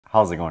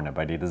How's it going,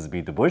 everybody? This is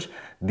Beat the Bush.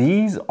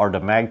 These are the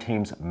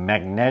Magtame's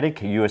magnetic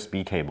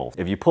USB cables.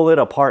 If you pull it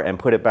apart and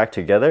put it back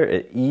together,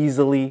 it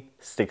easily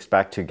sticks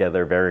back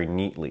together very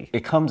neatly.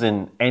 It comes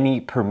in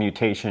any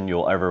permutation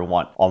you'll ever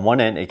want. On one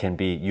end, it can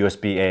be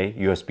USB-A,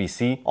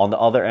 USB-C. On the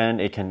other end,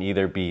 it can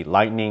either be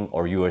Lightning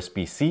or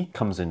USB-C.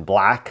 Comes in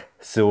black,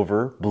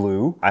 silver,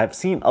 blue. I've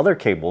seen other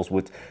cables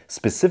with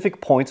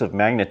specific points of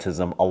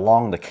magnetism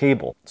along the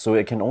cable, so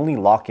it can only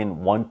lock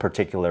in one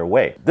particular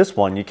way. This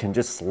one, you can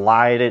just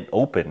slide it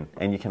open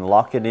and you can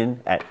lock it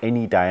in at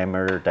any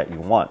diameter that you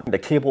want. The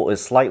cable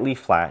is slightly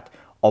flat.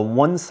 On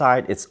one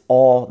side, it's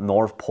all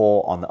North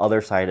Pole. On the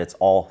other side, it's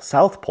all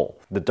South Pole.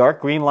 The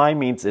dark green line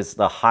means it's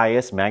the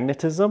highest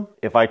magnetism.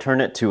 If I turn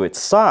it to its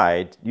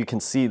side, you can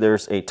see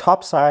there's a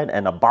top side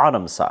and a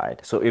bottom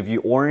side. So if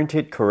you orient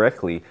it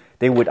correctly,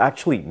 they would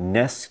actually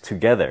nest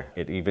together.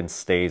 It even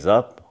stays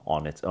up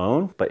on its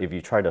own, but if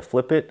you try to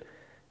flip it,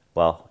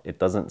 well, it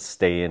doesn't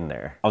stay in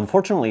there.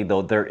 Unfortunately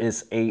though, there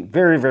is a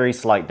very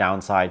slight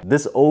downside.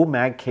 This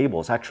OMAG cable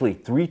is actually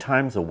 3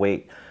 times the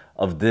weight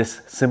of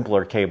this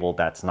simpler cable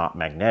that's not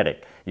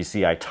magnetic. You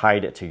see, I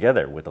tied it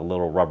together with a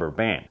little rubber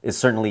band. It's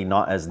certainly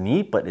not as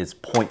neat, but it's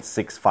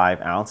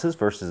 0.65 ounces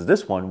versus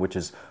this one, which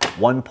is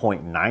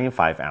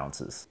 1.95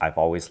 ounces. I've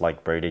always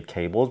liked braided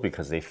cables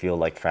because they feel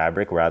like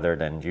fabric rather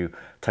than you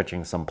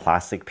touching some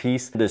plastic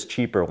piece. This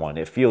cheaper one,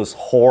 it feels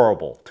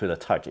horrible to the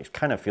touch. It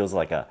kind of feels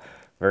like a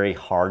very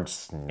hard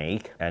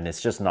snake, and it's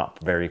just not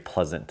very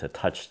pleasant to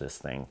touch this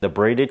thing. The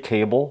braided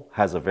cable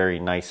has a very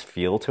nice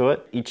feel to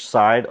it. Each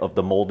side of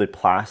the molded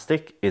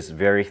plastic is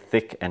very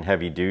thick and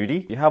heavy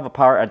duty. You have a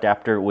power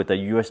adapter with a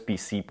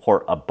USB-C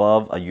port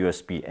above a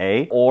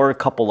USB-A or a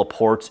couple of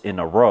ports in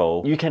a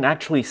row. You can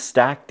actually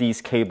stack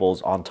these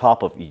cables on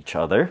top of each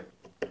other,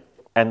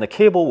 and the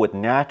cable would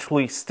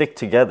naturally stick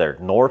together,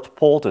 North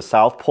Pole to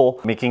South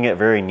Pole, making it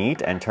very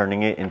neat and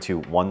turning it into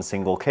one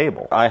single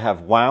cable. I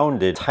have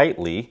wound it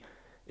tightly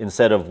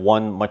instead of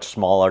one much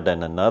smaller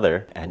than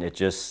another, and it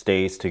just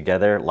stays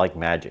together like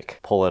magic.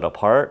 Pull it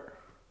apart.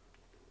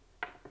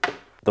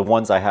 The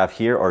ones I have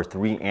here are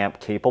 3 amp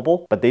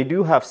capable, but they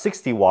do have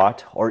 60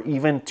 watt or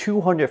even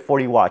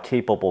 240 watt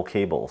capable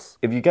cables.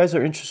 If you guys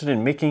are interested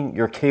in making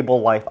your cable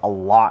life a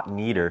lot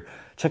neater,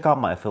 check out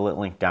my affiliate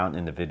link down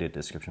in the video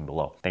description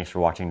below. Thanks for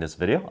watching this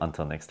video.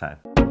 Until next time.